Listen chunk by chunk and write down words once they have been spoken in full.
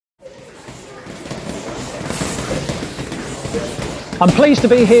I'm pleased to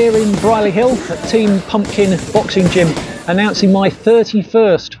be here in Brierley Hill at Team Pumpkin Boxing Gym, announcing my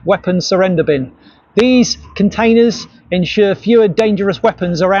 31st weapons surrender bin. These containers ensure fewer dangerous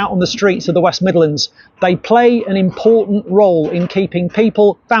weapons are out on the streets of the West Midlands. They play an important role in keeping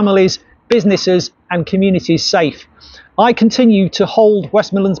people, families, businesses and communities safe. I continue to hold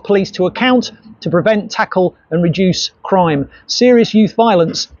West Midlands Police to account to prevent, tackle and reduce crime. Serious youth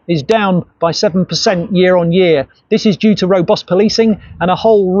violence is down by 7% year on year. This is due to robust policing and a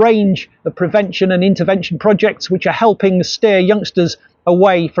whole range of prevention and intervention projects which are helping steer youngsters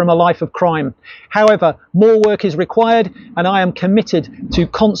away from a life of crime. However, more work is required and I am committed to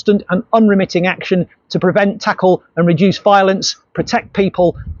constant and unremitting action to prevent, tackle and reduce violence, protect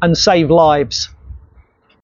people and save lives.